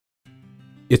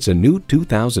It's a new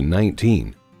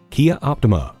 2019 Kia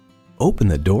Optima. Open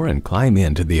the door and climb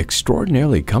into the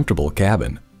extraordinarily comfortable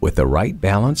cabin. With the right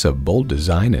balance of bold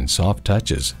design and soft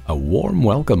touches, a warm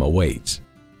welcome awaits.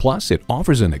 Plus, it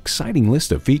offers an exciting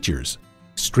list of features: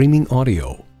 streaming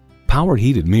audio, power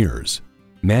heated mirrors,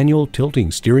 manual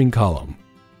tilting steering column,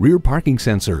 rear parking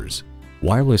sensors,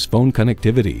 wireless phone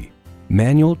connectivity,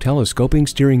 manual telescoping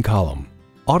steering column,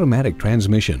 automatic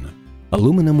transmission,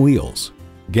 aluminum wheels,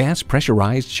 gas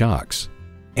pressurized shocks,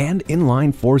 and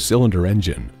inline 4-cylinder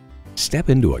engine. Step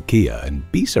into a Kia and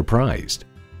be surprised.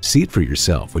 See it for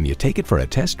yourself when you take it for a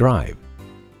test drive.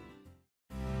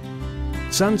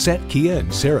 Sunset Kia in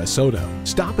Sarasota.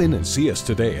 Stop in and see us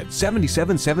today at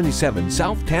 7777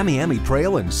 South Tamiami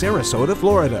Trail in Sarasota,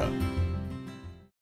 Florida.